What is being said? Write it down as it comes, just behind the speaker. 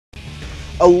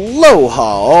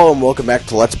Aloha, and welcome back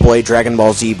to Let's Play Dragon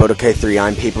Ball Z Budokai 3.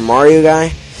 I'm Paper Mario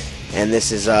Guy, and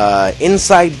this is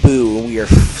Inside Boo. We are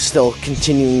still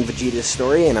continuing Vegeta's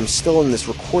story, and I'm still in this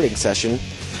recording session.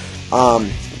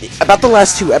 About the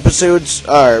last two episodes,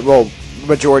 well,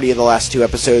 majority of the last two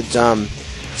episodes,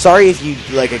 sorry if you,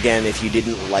 if you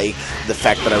didn't like the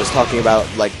fact that I was talking about,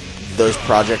 those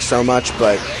projects so much,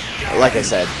 but, like I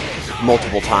said,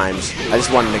 multiple times, I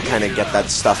just wanted to kind of get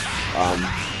that stuff,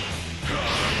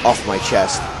 off my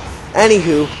chest.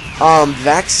 Anywho,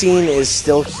 vaccine is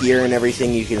still here and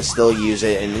everything. You can still use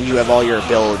it, and you have all your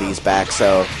abilities back,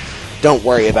 so don't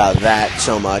worry about that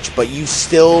so much. But you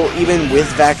still, even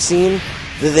with vaccine,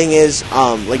 the thing is,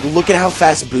 look at how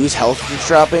fast Boo's health keeps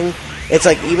dropping. It's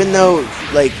like, even though,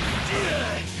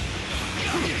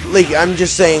 I'm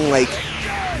just saying,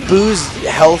 Boo's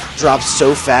health drops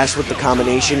so fast with the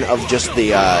combination of just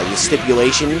the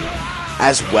stipulation,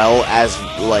 as well as,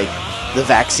 the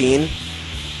vaccine.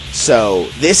 So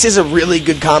this is a really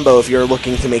good combo if you're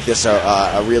looking to make this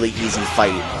a really easy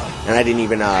fight. And I didn't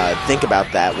even think about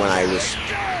that when I was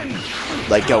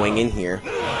going in here,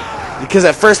 because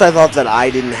at first I thought that I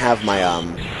didn't have my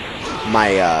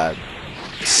my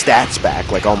stats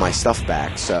back, all my stuff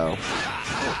back. So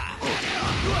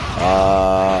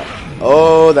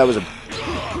oh, that was a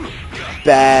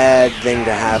bad thing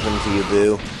to happen to you,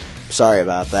 Boo. Sorry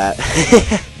about that.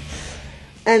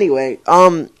 Anyway,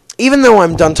 even though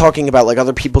I'm done talking about,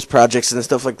 other people's projects and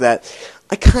stuff like that,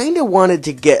 I kind of wanted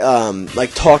to get,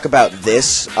 talk about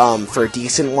this, for a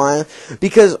decent while,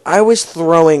 because I was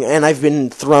I've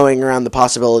been throwing around the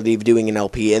possibility of doing an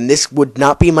LP, and this would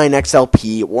not be my next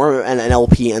LP, or an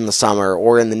LP in the summer,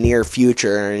 or in the near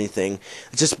future, or anything.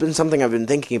 It's just been something I've been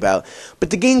thinking about.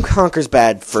 But the game Conker's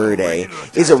Bad Fur Day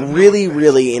is a really,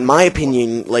 really, in my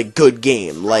opinion, good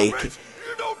game. You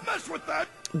don't mess with that.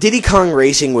 Diddy Kong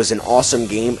Racing was an awesome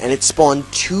game, and it spawned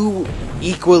two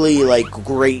equally,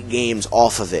 great games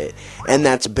off of it. And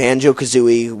that's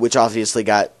Banjo-Kazooie, which obviously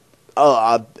got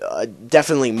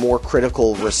definitely more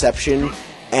critical reception,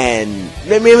 and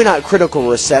maybe not critical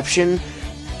reception,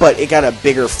 but it got a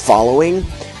bigger following.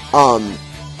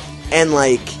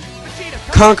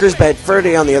 Conker's Bad Fur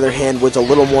Day, on the other hand, was a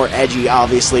little more edgy.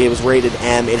 Obviously, it was rated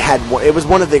M. It was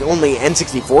one of the only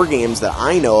N64 games that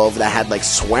I know of that had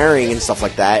swearing and stuff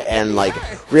like that, and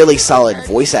really solid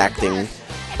voice acting.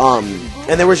 And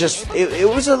there was just it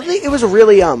was a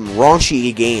really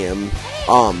raunchy game,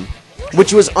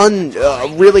 which was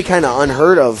really kind of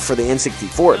unheard of for the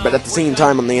N64. But at the same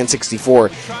time, on the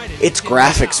N64, its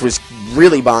graphics was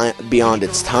really beyond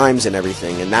its times and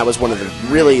everything, and that was one of the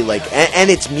really, and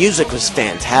its music was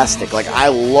fantastic. I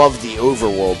love the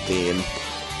overworld theme.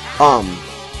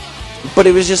 But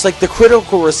it was just, the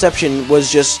critical reception was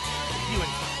just,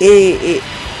 it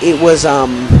was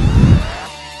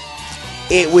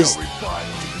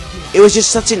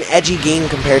just such an edgy game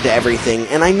compared to everything,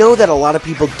 and I know that a lot of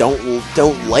people don't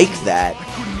like that.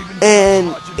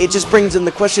 And it just brings in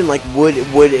the question, would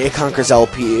a Conker's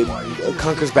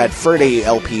Bad Fur Day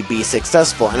LP be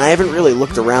successful? And I haven't really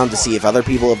looked around to see if other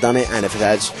people have done it, and if it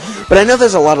has. But I know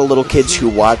there's a lot of little kids who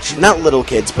watch, not little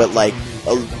kids, but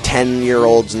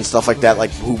 10-year-olds and stuff like that,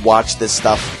 who watch this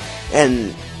stuff.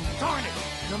 And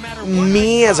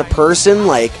me as a person,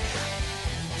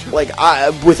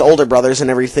 with older brothers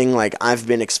and everything, I've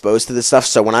been exposed to this stuff.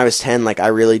 So when I was 10, I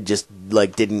really just,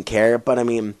 didn't care. But I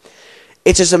mean,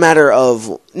 it's just a matter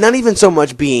of not even so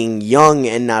much being young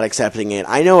and not accepting it.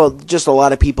 I know just a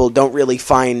lot of people don't really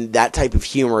find that type of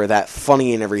humor that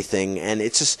funny and everything, and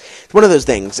it's just one of those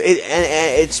things.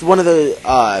 It's one of the,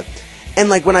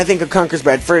 and when I think of Conker's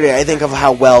Bad Fur Day, I think of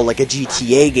how well a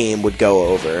GTA game would go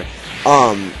over.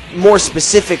 More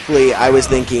specifically, I was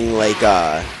thinking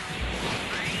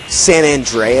San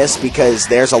Andreas, because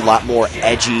there's a lot more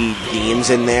edgy themes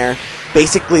in there.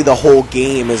 Basically, the whole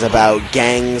game is about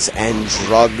gangs and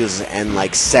drugs and,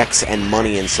 sex and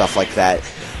money and stuff like that.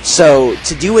 So,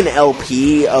 to do an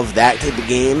LP of that type of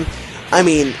game, I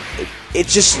mean,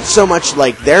 it's just so much,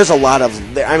 there's a lot of,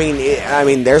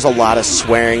 there's a lot of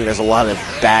swearing, there's a lot of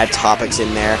bad topics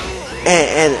in there.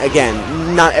 And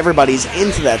again, not everybody's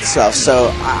into that stuff,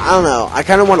 so, I don't know, I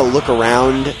kind of want to look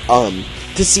around,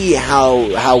 to see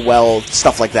how well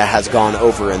stuff like that has gone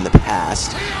over in the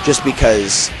past, just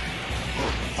because,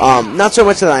 not so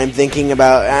much that I'm thinking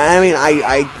about. I mean,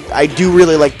 I do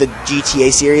really like the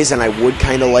GTA series, and I would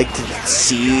kind of like to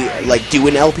see, do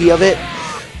an LP of it,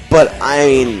 but I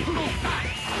mean,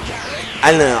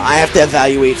 I don't know, I have to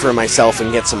evaluate for myself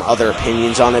and get some other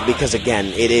opinions on it, because again,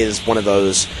 it is one of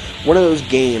those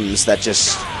games that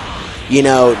just,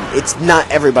 it's not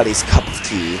everybody's cup of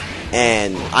tea.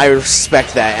 and I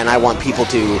respect that, and I want people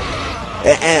to.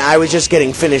 And I was just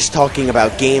getting finished talking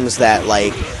about games that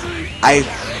like I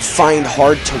find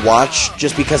hard to watch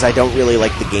just because I don't really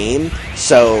like the game.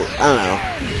 So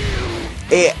I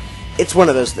don't know. It's one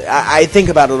of those. I think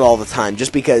about it all the time,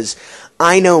 just because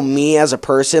I know me as a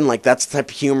person. Like, that's the type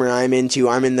of humor I'm into.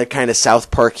 I'm in the kind of South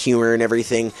Park humor and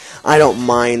everything. I don't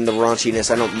mind the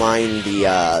raunchiness. I don't mind the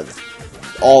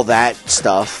all that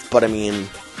stuff. But I mean,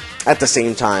 at the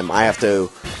same time, I have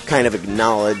to kind of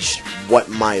acknowledge what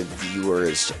my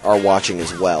viewers are watching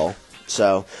as well.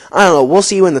 So I don't know. We'll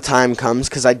see when the time comes,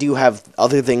 because I do have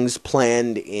other things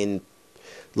planned in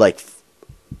like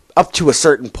up to a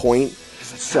certain point.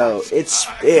 So I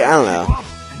don't know.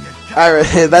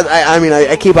 I mean,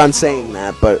 I keep on saying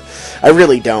that, but I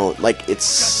really don't. Like,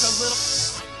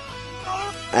 it's,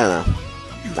 I don't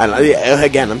know.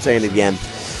 Again, I'm saying it again.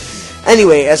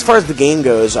 Anyway, as far as the game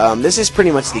goes, this is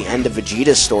pretty much the end of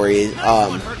Vegeta's story.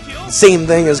 Same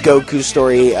thing as Goku's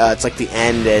story. It's like the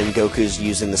end, and Goku's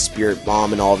using the Spirit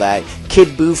Bomb and all that. Kid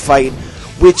Buu fight,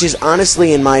 which is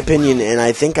honestly, in my opinion, and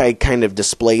I think I kind of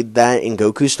displayed that in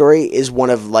Goku's story, is one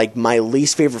of like my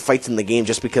least favorite fights in the game,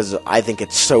 just because I think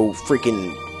it's so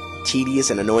freaking tedious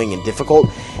and annoying and difficult.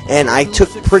 And I took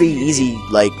pretty easy,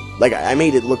 like I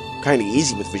made it look kind of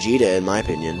easy with Vegeta, in my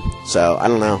opinion. So I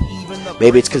don't know.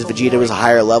 Maybe it's because Vegeta was a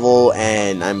higher level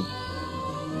and I'm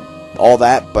all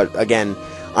that. But again,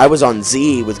 I was on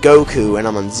Z with Goku, and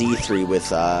I'm on Z3 with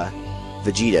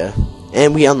Vegeta.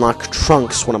 And we unlock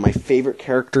Trunks, one of my favorite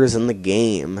characters in the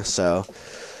game. So,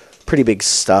 pretty big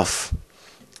stuff.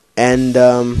 And,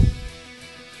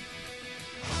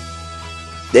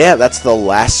 yeah, that's the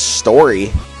last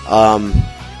story. So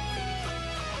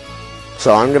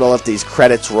I'm going to let these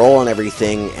credits roll and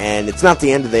everything. And it's not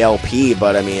the end of the LP,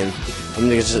 but, I mean,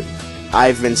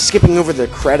 I've been skipping over the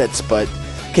credits, but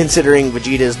considering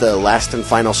Vegeta's the last and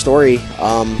final story,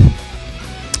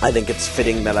 I think it's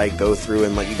fitting that I go through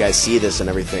and let you guys see this and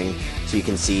everything, so you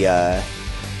can see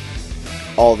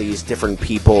all these different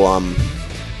people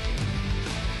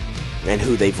and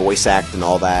who they voice act and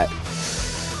all that.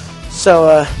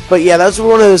 So, but yeah, that's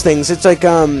one of those things. It's like,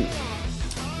 I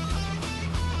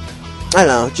don't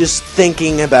know, just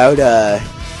thinking about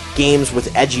games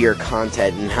with edgier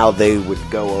content and how they would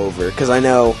go over, because I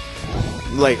know,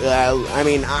 like, I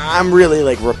mean, I'm really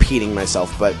like repeating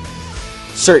myself, but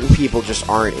certain people just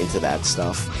aren't into that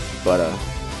stuff. But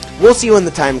we'll see when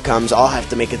the time comes. I'll have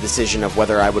to make a decision of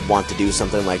whether I would want to do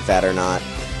something like that or not.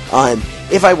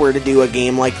 If I were to do a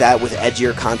game like that with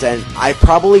edgier content, I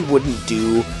probably wouldn't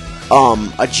do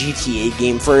a GTA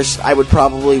game first. I would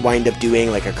probably wind up doing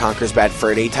like a Conker's Bad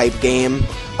Fur Day type game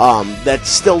that's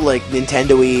still like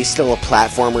Nintendo-y, still a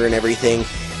platformer and everything.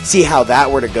 See how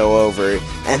that were to go over,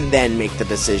 and then make the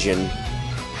decision.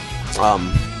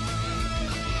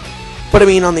 But I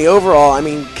mean, on the overall, I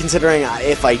mean, considering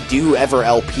if I do ever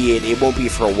LP it, it won't be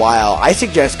for a while. I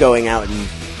suggest going out and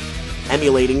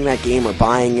emulating that game or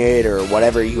buying it or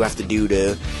whatever you have to do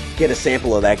to get a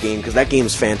sample of that game, because that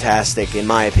game's fantastic, in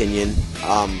my opinion.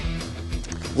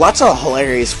 Lots of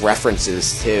hilarious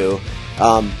references, too.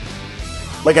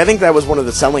 Like, I think that was one of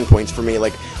the selling points for me.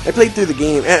 Like, I played through the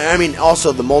game. I mean,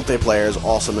 also, the multiplayer is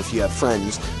awesome if you have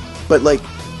friends. But, like,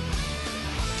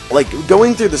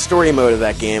 going through the story mode of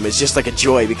that game is just like a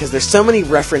joy, because there's so many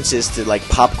references to like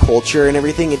pop culture and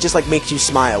everything. It just like makes you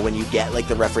smile when you get like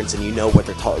the reference and you know what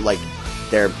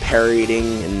they're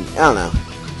parodying, and I don't know,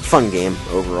 fun game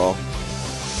overall.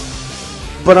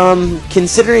 But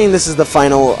considering this is the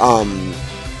final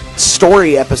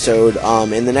story episode,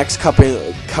 in the next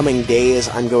coming days,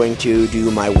 I'm going to do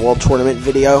my World Tournament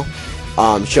video,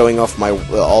 showing off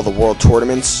all the World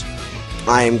Tournaments.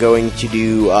 I am going to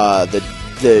do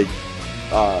the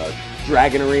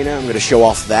Dragon Arena. I'm going to show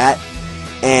off that,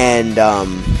 and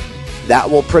that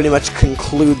will pretty much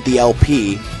conclude the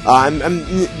LP.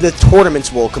 The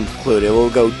tournaments will conclude. It will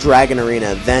go Dragon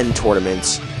Arena, then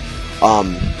tournaments,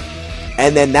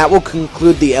 and then that will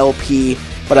conclude the LP.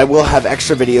 But I will have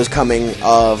extra videos coming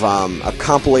of a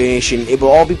compilation. It will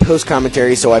all be post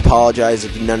commentary, so I apologize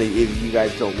if if you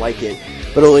guys don't like it.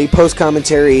 But it'll be post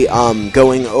commentary,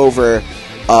 going over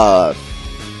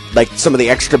like some of the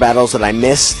extra battles that I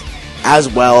missed, as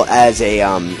well as a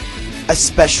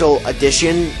special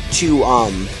addition to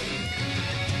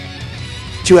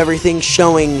everything,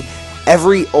 showing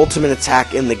every ultimate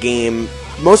attack in the game.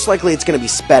 Most likely it's going to be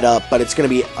sped up, but it's going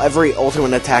to be every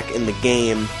ultimate attack in the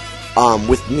game,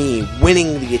 with me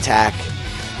winning the attack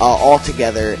all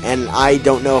together. And I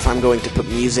don't know if I'm going to put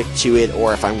music to it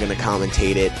or if I'm going to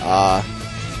commentate it.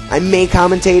 I may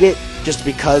commentate it, just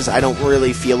because I don't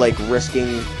really feel like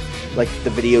risking like the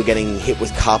video getting hit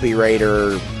with copyright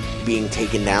or being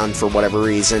taken down for whatever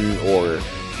reason, or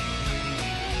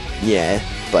yeah.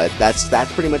 But that's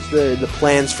pretty much the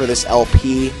plans for this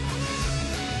LP.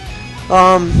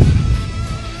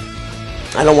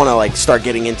 I don't want to like start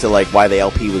getting into like why the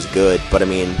LP was good, but I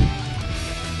mean,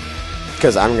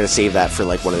 because I'm gonna save that for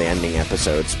like one of the ending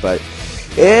episodes. But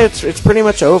it's pretty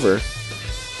much over,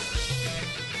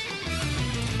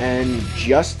 and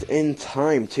just in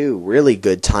time too. Really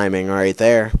good timing right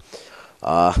there.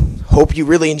 Hope you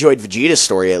really enjoyed Vegeta's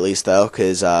story at least though,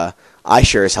 because I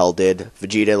sure as hell did.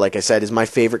 Vegeta, like I said, is my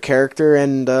favorite character,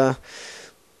 and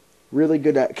really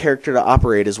good character to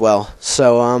operate as well.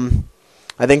 So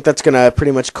I think that's going to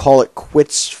pretty much call it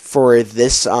quits for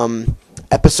this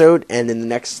episode, and in the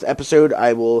next episode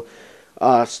I will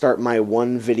start my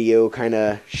one video kind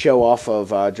of show off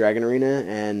of Dragon Arena,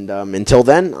 and until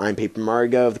then, I'm Paper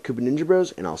Mario of the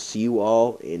KoopaNinjaBros, and I'll see you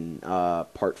all in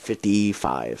part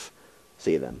 55.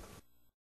 See you then.